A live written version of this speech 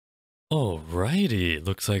Alrighty,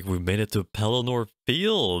 looks like we made it to Pelennor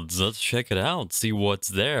Fields. Let's check it out, see what's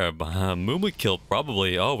there. Mumakil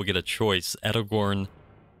probably. Oh, we get a choice. Aragorn,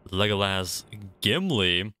 Legolas,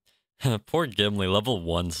 Gimli. Poor Gimli, level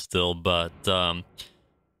 1 still, but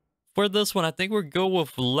for this one, I think we'll go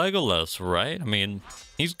with Legolas, right? I mean,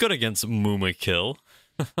 he's good against Mumakil.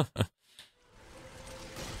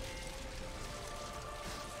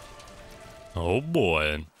 Oh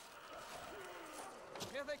boy.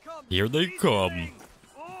 Here they come.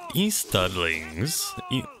 Easterlings.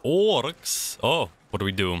 Orcs. Oh, what do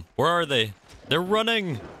we do? Where are they? They're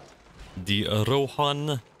running. The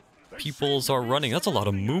Rohan peoples are running. That's a lot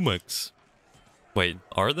of Mumiks. Wait,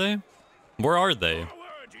 are they? Where are they? We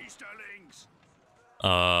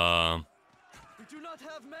do not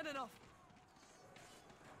have men enough.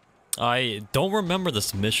 I don't remember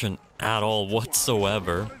this mission at all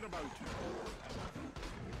whatsoever.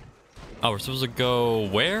 Oh, we're supposed to go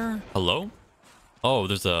where? Hello? Oh,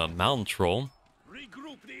 there's a mountain troll.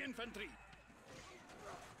 Regroup the infantry.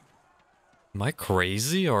 Am I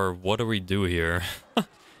crazy or what do we do here?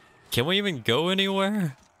 Can we even go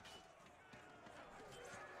anywhere?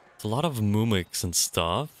 It's a lot of Mumiks and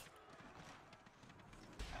stuff.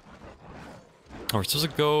 Oh, we're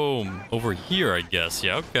supposed to go over here, I guess.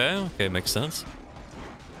 Yeah, okay. Okay, makes sense.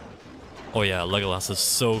 Oh yeah, Legolas is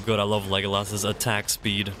so good. I love Legolas's attack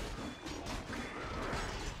speed.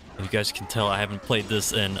 You guys can tell I haven't played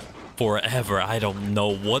this in forever. I don't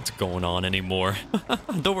know what's going on anymore. I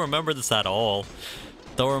don't remember this at all.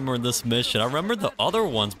 Don't remember this mission. I remember the other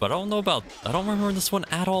ones, but I don't remember this one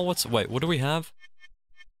at all. Wait, what do we have?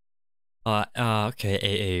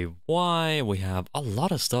 Okay, AAY. We have a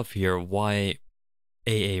lot of stuff here. AAY.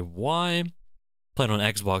 Playing on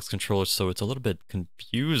Xbox controllers, so it's a little bit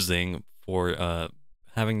confusing for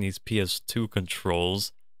having these PS2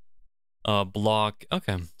 controls. Block.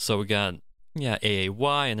 Okay, so we got, yeah,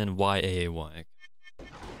 AAY and then YAAY,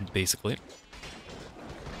 basically.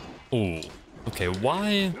 Ooh, okay,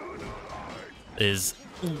 Y is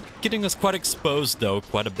getting us quite exposed, though,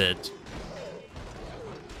 quite a bit.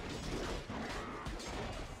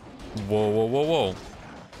 Whoa, whoa, whoa, whoa.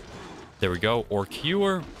 There we go, Orc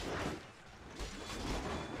Hewer.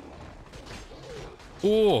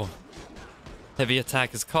 Ooh. Heavy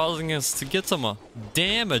attack is causing us to get some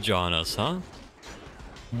damage on us, huh?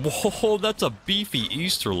 Whoa, that's a beefy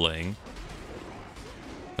Easterling.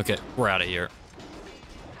 Okay, we're out of here.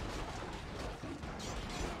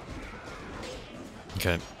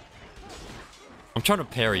 Okay. I'm trying to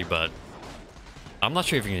parry, but I'm not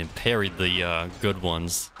sure if you can parry the good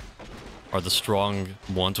ones. Or the strong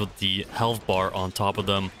ones with the health bar on top of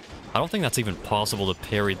them. I don't think that's even possible to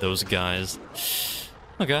parry those guys.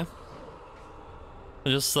 Okay.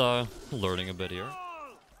 Just learning a bit here.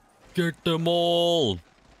 Get them all!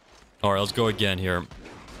 Alright, let's go again here.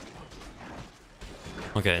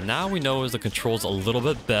 Okay, now we know the controls a little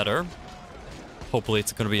bit better. Hopefully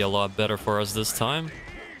it's going to be a lot better for us this time.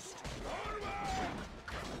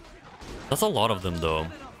 That's a lot of them, though.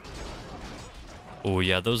 Oh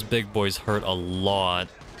yeah, those big boys hurt a lot.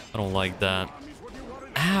 I don't like that.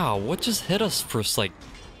 Ow, what just hit us for, like,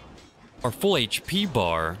 our full HP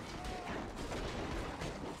bar?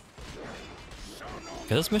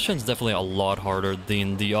 Okay, this mission's definitely a lot harder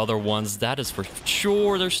than the other ones. That is for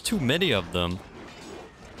sure. There's too many of them.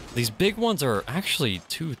 These big ones are actually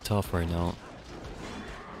too tough right now.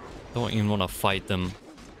 Don't even want to fight them.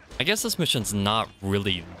 I guess this mission's not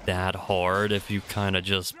really that hard if you kind of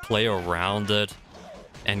just play around it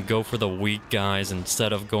and go for the weak guys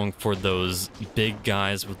instead of going for those big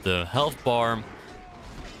guys with the health bar.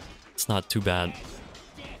 It's not too bad.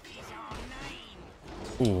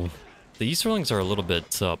 Ooh. The Easterlings are a little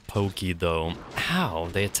bit pokey, though. Ow,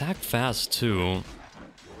 they attack fast, too.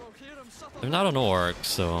 They're not an orc,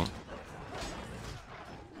 so...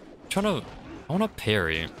 I want to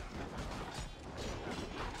parry.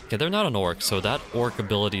 Okay, they're not an orc, so that orc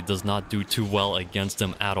ability does not do too well against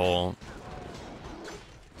them at all.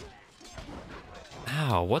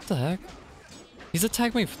 Ow, what the heck? He's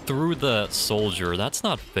attacking me through the soldier. That's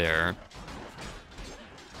not fair.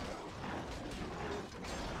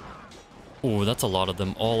 Ooh, that's a lot of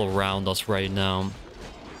them all around us right now.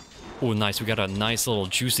 Ooh, nice. We got a nice little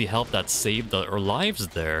juicy help that saved our lives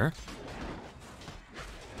there.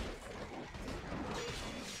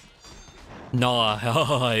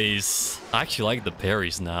 Nice. I actually like the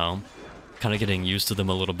parries now. Kind of getting used to them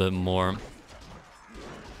a little bit more.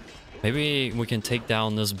 Maybe we can take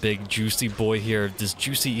down this big juicy boy here. This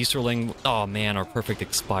juicy Easterling. Oh man, our perfect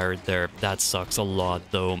expired there. That sucks a lot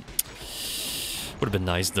though. Would have been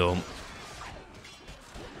nice though.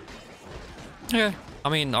 Okay, I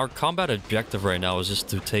mean, our combat objective right now is just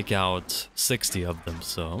to take out 60 of them,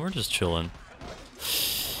 so we're just chilling.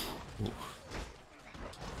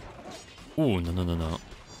 Ooh, no.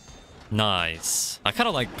 Nice. I kind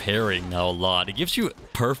of like parrying now a lot. It gives you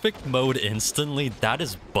perfect mode instantly. That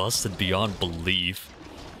is busted beyond belief.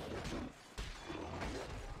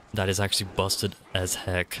 That is actually busted as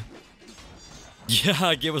heck.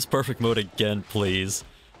 Yeah, give us perfect mode again, please.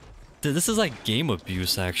 Dude, this is like game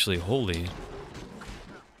abuse, actually. Holy.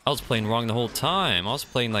 I was playing wrong the whole time. I was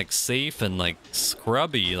playing like safe and like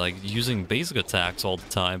scrubby, like using basic attacks all the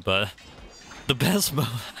time, but the best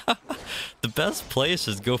the best place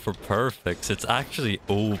is go for perfects. It's actually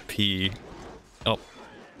OP. Oh,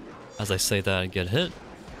 as I say that, I get hit.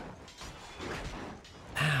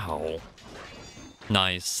 Ow.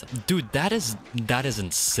 Nice. Dude, that is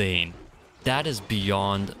insane. That is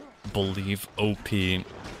beyond belief OP.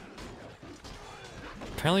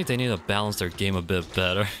 Apparently they need to balance their game a bit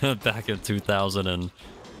better back in 2000 and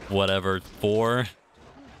whatever, 4.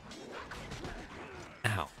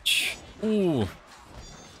 Ouch. Ooh.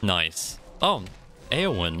 Nice. Oh,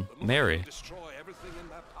 Eowyn, Mary. Destroy everything in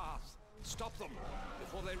their path. Stop them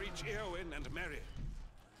before they reach Eowyn and Mary.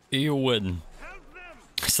 Eowyn. Help them!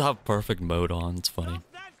 I still have perfect mode on, it's funny.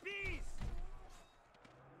 Stop that beast!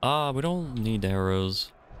 We don't need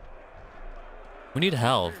arrows. We need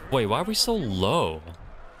health. Wait, why are we so low?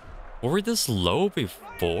 Were we this low before?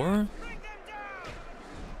 Bring them down!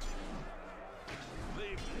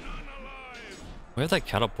 Leave none alive. We have that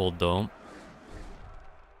catapult though.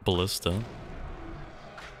 Ballista.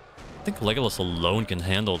 I think Legolas alone can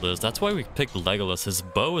handle this. That's why we picked Legolas. His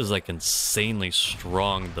bow is like insanely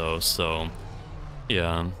strong though, so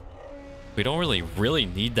yeah. We don't really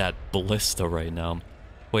need that ballista right now.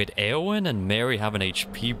 Wait, Eowyn and Mary have an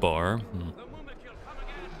HP bar. The Mumakil come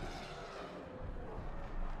again!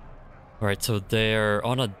 Alright, so they're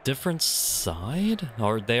on a different side?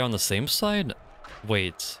 Are they on the same side?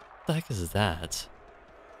 Wait, what the heck is that?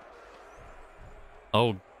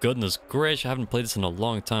 Oh, goodness gracious, I haven't played this in a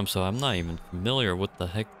long time, so I'm not even familiar what the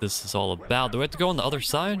heck this is all about. Do we have to go on the other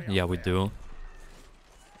side? Yeah, we do.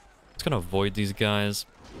 Just gonna avoid these guys.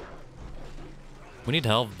 We need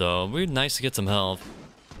health, though. It would be nice to get some health.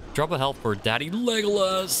 Drop a health for Daddy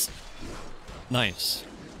Legolas! Nice.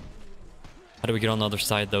 How do we get on the other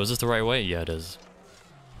side, though? Is this the right way? Yeah, it is.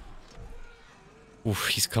 Oof,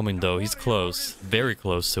 he's coming, though. He's close. Very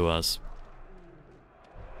close to us.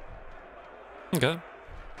 Okay.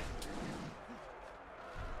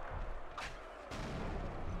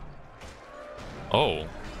 Oh.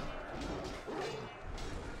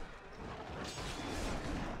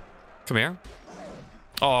 Come here.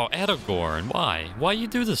 Oh, Aragorn, why? Why you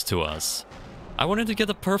do this to us? I wanted to get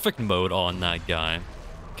the perfect mode on that guy.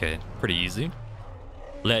 Okay, pretty easy.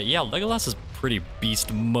 Yeah, Legolas is pretty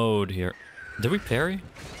beast mode here. Did we parry?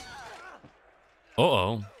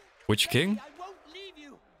 Uh-oh. Witch King? I won't leave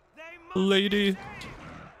you! They must Lady.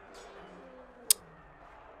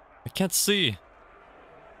 I can't see.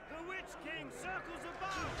 The Witch King circles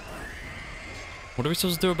above! What are we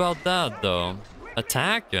supposed to do about that, though?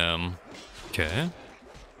 Attack him. Okay.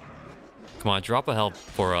 Come on, drop a health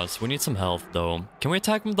for us. We need some health, though. Can we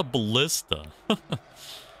attack him with the ballista?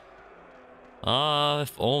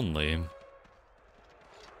 If only.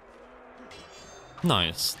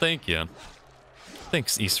 Nice, thank you.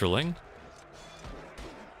 Thanks, Easterling.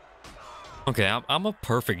 Okay, I'm a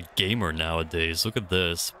perfect gamer nowadays. Look at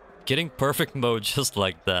this. Getting perfect mode just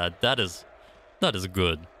like that. That is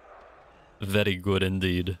good. Very good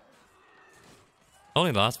indeed.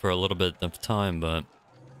 Only lasts for a little bit of time, but...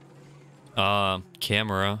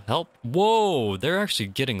 camera. Help. Whoa, they're actually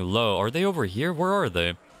getting low. Are they over here? Where are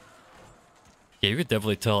they? Yeah, you could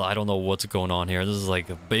definitely tell I don't know what's going on here. This is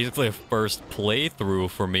like basically a first playthrough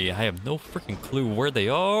for me. I have no freaking clue where they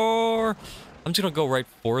are. I'm just gonna go right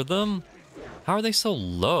for them. How are they so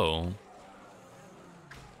low?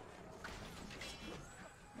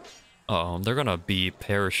 Uh-oh, they're gonna be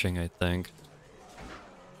perishing, I think.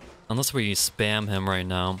 Unless we spam him right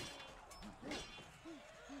now.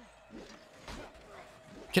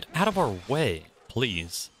 Get out of our way,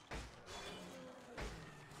 please.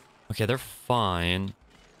 Okay, they're fine.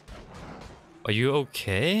 Are you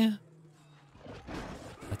okay?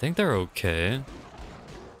 I think they're okay.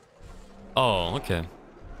 Oh, okay.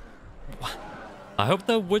 I hope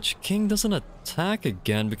that Witch King doesn't attack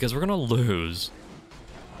again because we're gonna lose.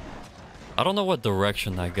 I don't know what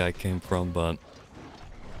direction that guy came from, but...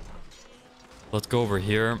 let's go over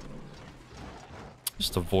here.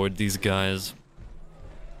 Just avoid these guys.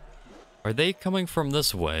 Are they coming from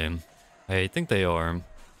this way? I think they are.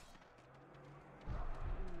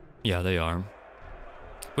 Yeah, they are.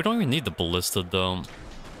 We don't even need the ballista though.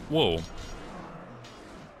 Whoa.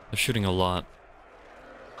 They're shooting a lot.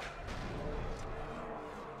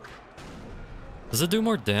 Does it do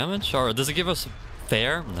more damage? Or does it give us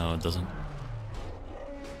fair? No, it doesn't.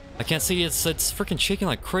 I can't see. It's freaking shaking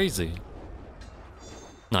like crazy.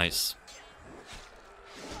 Nice.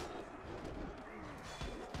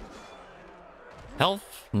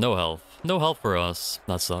 Health? No health. No health for us.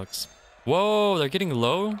 That sucks. Whoa, they're getting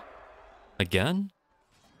low? Again?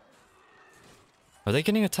 Are they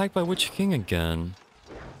getting attacked by Witch King again?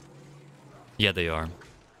 Yeah, they are.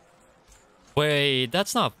 Wait,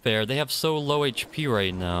 that's not fair. They have so low HP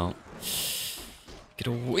right now. Get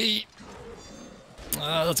away.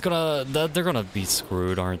 They're gonna be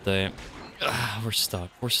screwed, aren't they? We're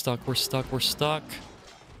stuck. We're stuck. We're stuck. We're stuck.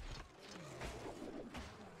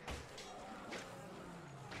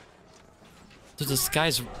 Dude, this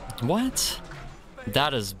guy's... What?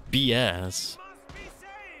 That is BS.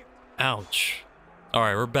 Ouch.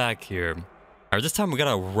 Alright, we're back here. Alright, this time we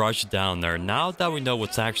gotta rush down there. Now that we know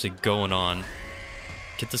what's actually going on.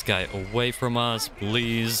 Get this guy away from us,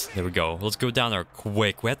 please. There we go. Let's go down there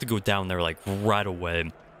quick. We have to go down there, like, right away.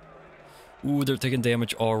 Ooh, they're taking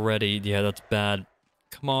damage already. Yeah, that's bad.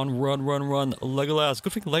 Come on, run, run, run. Legolas.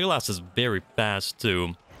 Good thing Legolas is very fast,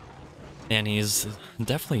 too. And he's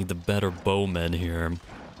definitely the better bowman here.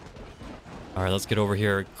 Alright, let's get over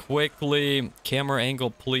here quickly. Camera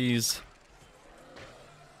angle, please.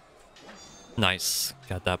 Nice.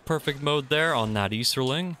 Got that perfect mode there on that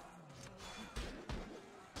Easterling.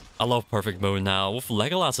 I love perfect mode now. With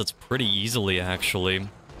Legolas, it's pretty easily, actually.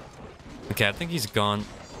 Okay, I think he's gone.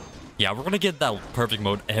 Yeah, we're gonna get that perfect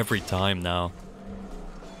mode every time now.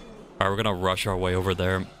 Alright, we're gonna rush our way over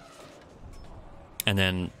there. And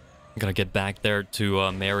then I'm gonna get back there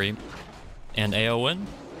to Mary and Eowyn.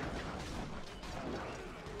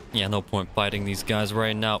 Yeah, no point fighting these guys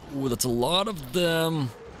right now. Ooh, that's a lot of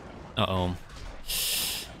them. Uh-oh.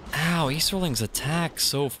 Ow, Easterlings attack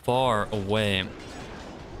so far away.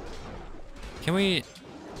 Can we...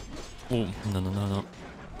 Ooh, no, no, no, no.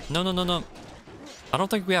 No, no, no, no. I don't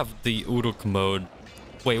think we have the Uruk mode.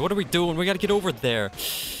 Wait, what are we doing? We gotta get over there.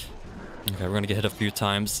 Okay, we're gonna get hit a few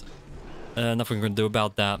times. Nothing we're gonna do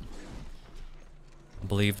about that. I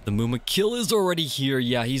believe the Mumakil is already here.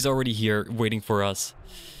 Yeah, he's already here, waiting for us.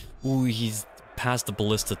 Ooh, he's past the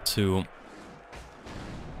ballista too.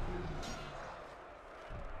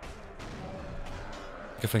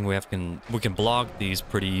 Good thing we can block these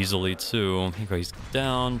pretty easily too. Okay, he's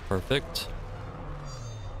down. Perfect.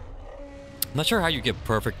 I'm not sure how you get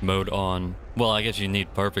perfect mode on... Well, I guess you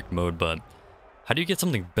need perfect mode, but... How do you get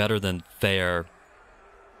something better than fair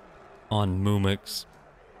on Mumix?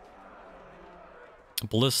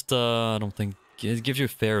 Ballista, I don't think... It gives you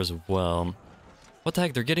fair as well. What the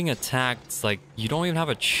heck? They're getting attacked. It's like, you don't even have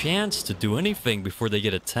a chance to do anything before they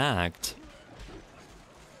get attacked.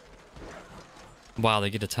 Wow, they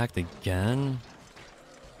get attacked again?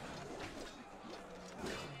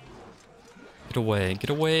 Get away. Get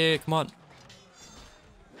away. Come on.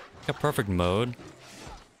 Got perfect mode.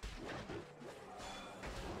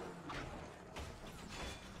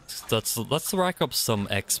 Let's rack up some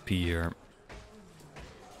XP here.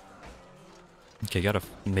 Okay, got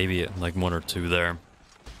maybe like 1 or 2 there.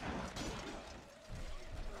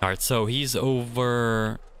 Alright, so he's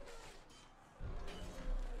over...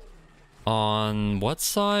 On what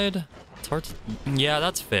side? It's hard to... Yeah,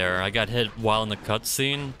 that's fair. I got hit while in the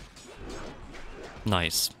cutscene.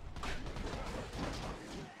 Nice.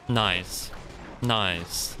 Nice.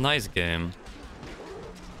 Nice. Nice game.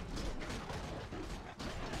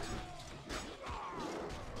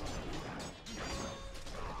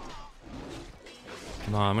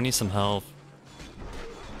 Come on, we need some health.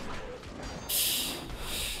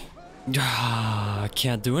 I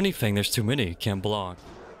can't do anything. There's too many. Can't block.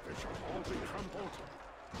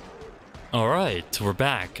 Alright, we're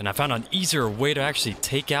back, and I found an easier way to actually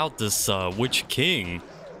take out this Witch King.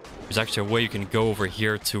 There's actually a way you can go over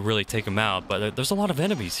here to really take him out, but there's a lot of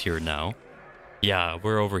enemies here now. Yeah,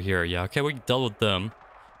 we're over here. Yeah, okay, we dealt with them.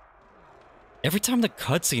 Every time the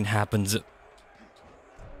cutscene happens...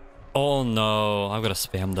 Oh no, I'm gonna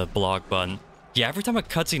spam the block button. Yeah, every time a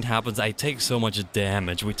cutscene happens, I take so much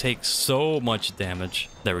damage. We take so much damage.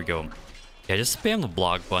 There we go. Yeah, just spam the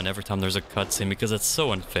block button every time there's a cutscene because it's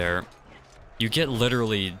so unfair. You get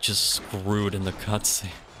literally just screwed in the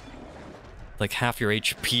cutscene. Like half your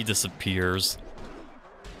HP disappears.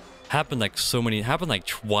 Happened like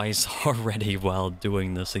twice already while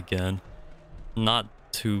doing this again. Not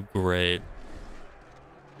too great.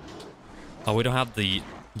 Oh, we don't have the...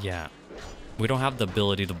 Yeah. We don't have the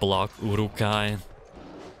ability to block Urukai.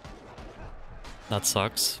 That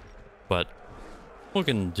sucks. But we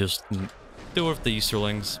can just do it with the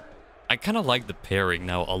Easterlings. I kind of like the pairing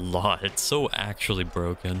now a lot. It's so actually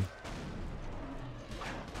broken.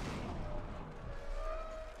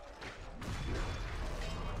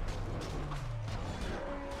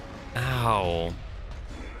 Ow.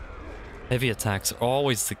 Heavy attacks are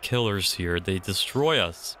always the killers here. They destroy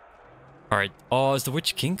us. Alright. Oh, is the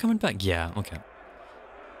Witch King coming back? Yeah, okay.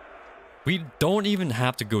 We don't even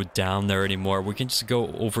have to go down there anymore. We can just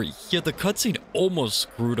go over here. The cutscene almost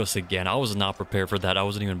screwed us again. I was not prepared for that. I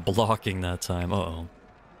wasn't even blocking that time. Uh-oh.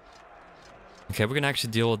 Okay, we can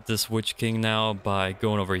actually deal with this Witch King now by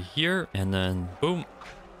going over here. And then, boom.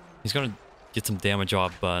 He's gonna get some damage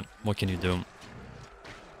off, but what can you do?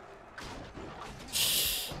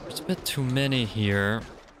 There's a bit too many here.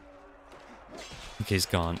 Okay, he's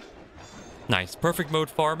gone. Nice. Perfect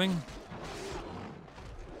mode farming.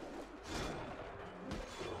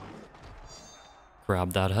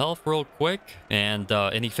 Grab that health real quick. And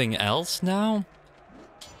anything else now?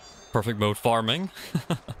 Perfect mode farming.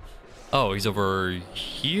 Oh, he's over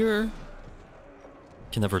here?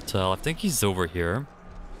 Can never tell. I think he's over here.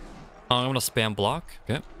 I'm gonna spam block.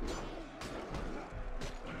 Okay.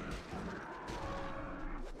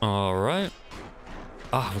 Alright.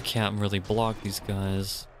 Ah, we can't really block these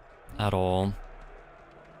guys at all.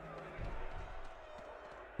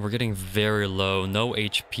 We're getting very low. No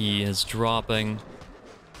HP is dropping.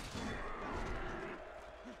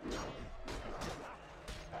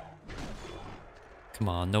 Come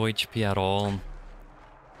on, no HP at all.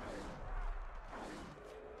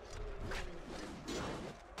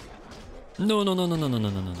 No, no, no, no, no, no, no, no,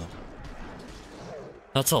 no, no.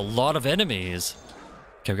 That's a lot of enemies.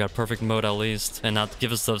 Okay, we got perfect mode at least. And that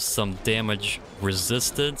gives us some damage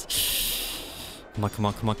resistance. Come on, come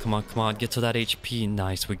on, come on, come on, come on. Get to that HP.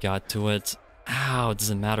 Nice, we got to it. Ow, it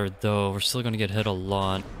doesn't matter though. We're still gonna get hit a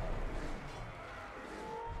lot.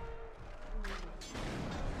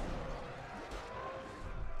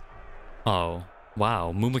 Oh,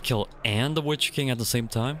 wow. Mumakil and the Witch King at the same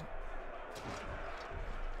time?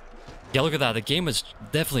 Yeah, look at that. The game is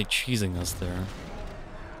definitely cheesing us there.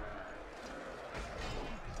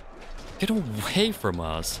 Get away from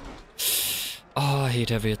us. Oh, I hate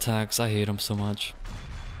heavy attacks. I hate them so much.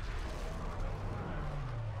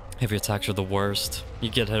 Heavy attacks are the worst.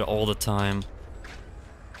 You get hit all the time.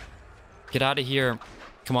 Get out of here.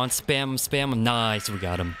 Come on, spam, spam him. Nice, we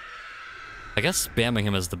got him. I guess spamming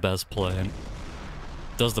him is the best play.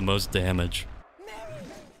 Does the most damage.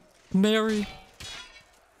 Mary.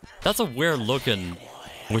 That's a weird looking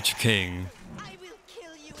Witch King. I will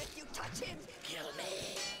kill you if you touch him. Kill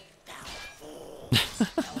me, thou fool. No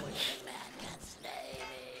wicked man can slay me.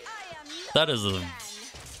 I am not That is a... man.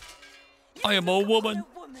 I am a woman.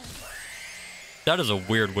 A woman. That is a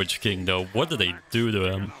weird Witch King though. What did they do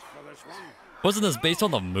to him? Wasn't this based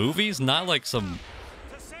on the movies? Not like some...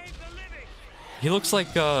 To save the living. He looks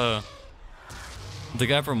like the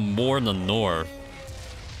guy from More in the North.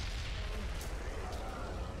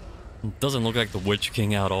 Doesn't look like the Witch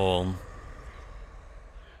King at all.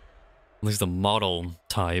 At least the model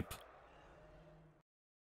type.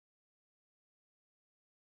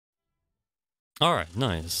 Alright,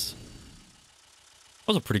 nice. That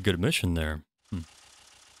was a pretty good mission there.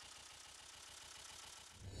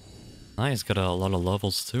 Nice, got a lot of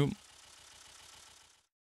levels too.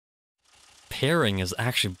 Pairing is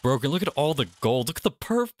actually broken. Look at all the gold. Look at the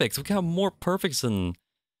perfects. We got more perfects than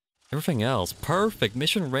everything else. Perfect.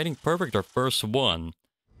 Mission rating perfect, our first one.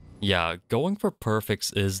 Yeah, going for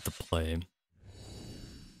perfects is the play.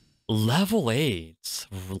 Level 8.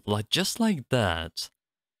 Just like that.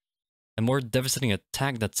 A more devastating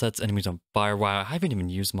attack that sets enemies on fire. Wow, I haven't even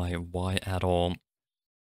used my Y at all.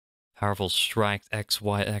 Powerful strike, X,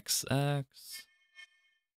 Y, X, X.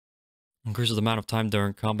 Increases the amount of time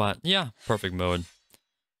during combat. Yeah, perfect mode.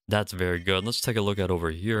 That's very good. Let's take a look at over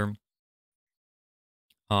here.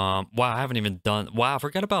 Wow, I haven't even done... Wow, I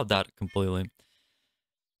forgot about that completely.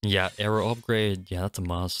 Yeah, arrow upgrade. Yeah, that's a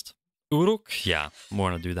must. Uruk? Yeah, I'm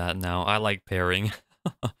gonna do that now. I like pairing.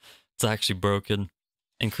 It's actually broken.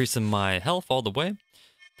 Increasing my health all the way.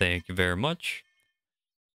 Thank you very much.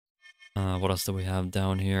 What else do we have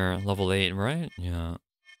down here? Level 8, right? Yeah.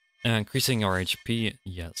 Increasing our HP.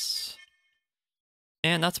 Yes.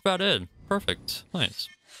 And that's about it. Perfect. Nice.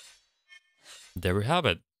 There we have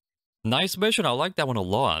it. Nice mission. I like that one a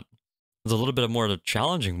lot. It's a little bit more of a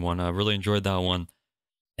challenging one. I really enjoyed that one.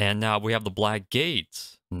 And now we have the Black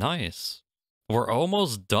Gate. Nice. We're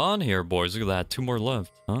almost done here, boys. Look at that. 2 more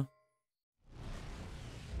left, huh?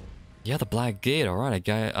 Yeah, the Black Gate. All right,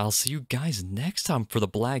 I'll see you guys next time for the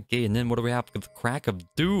Black Gate. And then what do we have with the Crack of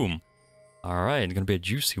Doom? All right, gonna be a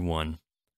juicy one.